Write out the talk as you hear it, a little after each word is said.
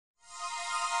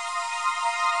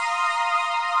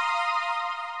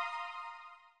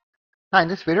Hi, in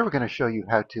this video we're going to show you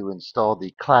how to install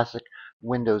the classic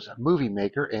Windows Movie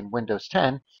Maker in Windows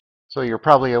 10. So you're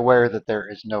probably aware that there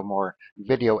is no more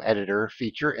video editor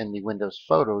feature in the Windows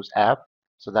Photos app.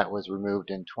 So that was removed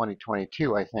in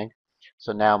 2022, I think.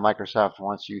 So now Microsoft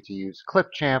wants you to use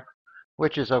Clipchamp,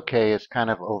 which is okay. It's kind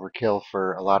of overkill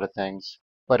for a lot of things.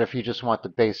 But if you just want the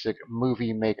basic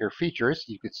Movie Maker features,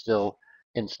 you could still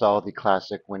install the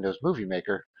classic Windows Movie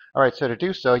Maker. All right, so to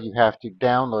do so, you have to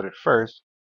download it first.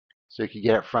 So you can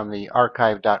get it from the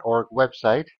archive.org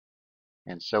website.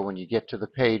 And so when you get to the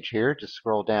page here, just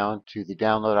scroll down to the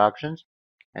download options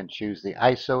and choose the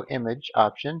ISO image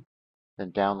option.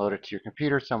 Then download it to your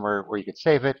computer somewhere where you could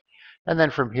save it. And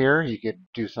then from here, you could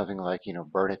do something like,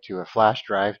 burn it to a flash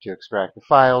drive to extract the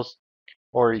files,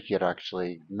 or you could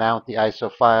actually mount the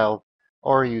ISO file,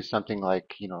 or use something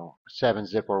like,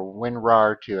 7-zip or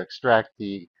WinRAR to extract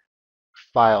the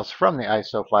files from the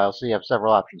ISO file. So you have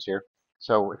several options here.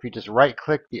 So if you just right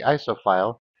click the ISO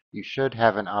file, you should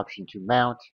have an option to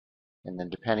mount. And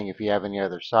then depending if you have any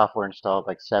other software installed,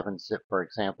 like 7-zip, for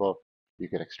example, you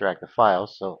could extract the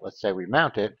files. So let's say we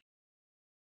mount it.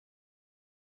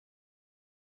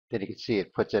 Then you can see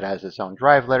it puts it as its own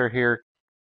drive letter here,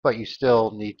 but you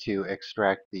still need to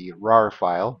extract the RAR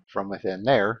file from within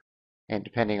there. And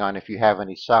depending on if you have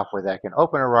any software that can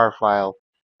open a RAR file,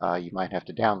 you might have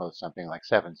to download something like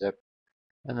 7-zip.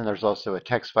 And then there's also a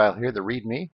text file here, the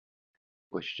README,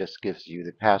 which just gives you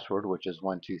the password, which is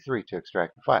 123 to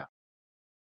extract the file.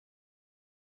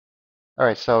 All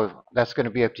right, so that's going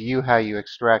to be up to you how you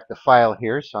extract the file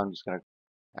here. So I'm just going to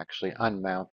actually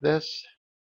unmount this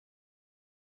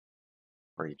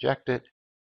or eject it.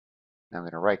 I'm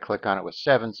going to right click on it with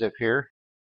 7-zip here,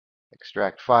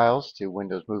 extract files to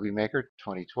Windows Movie Maker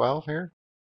 2012 here.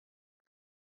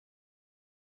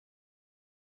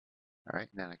 All right,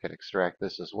 then I can extract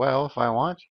this as well if I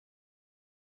want.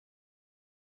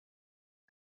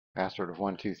 Password of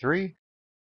 123.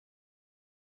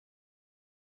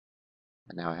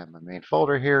 And now I have my main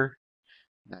folder here.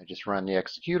 And I just run the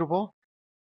executable.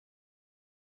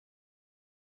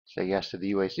 Say yes to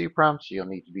the UAC prompt, so you'll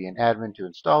need to be an admin to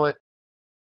install it.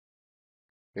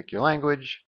 Pick your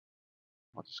language.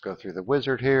 I'll just go through the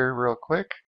wizard here real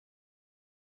quick.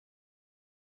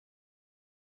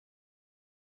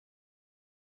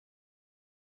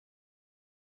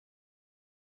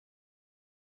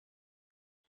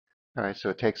 All right, so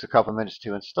it takes a couple minutes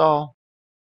to install.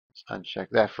 Let's uncheck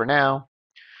that for now.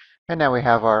 And now we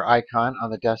have our icon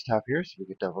on the desktop here, so we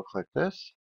can double click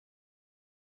this.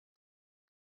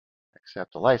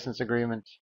 Accept the license agreement.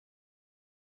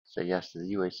 Say yes to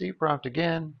the UAC prompt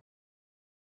again.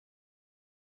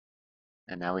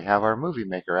 And now we have our Movie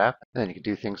Maker app. And then you can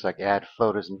do things like add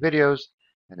photos and videos,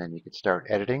 and then you can start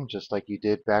editing just like you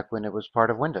did back when it was part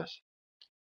of Windows.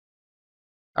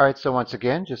 All right, so once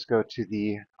again, just go to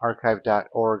the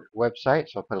archive.org website.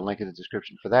 So I'll put a link in the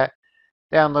description for that.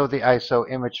 Download the ISO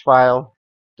image file.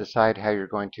 Decide how you're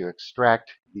going to extract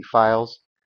the files.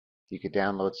 You could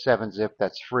download 7-zip,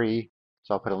 that's free.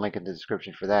 So I'll put a link in the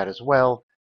description for that as well.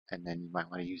 And then you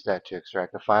might want to use that to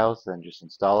extract the files. Then just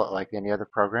install it like any other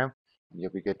program, and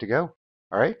you'll be good to go.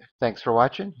 All right, thanks for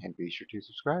watching, and be sure to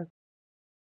subscribe.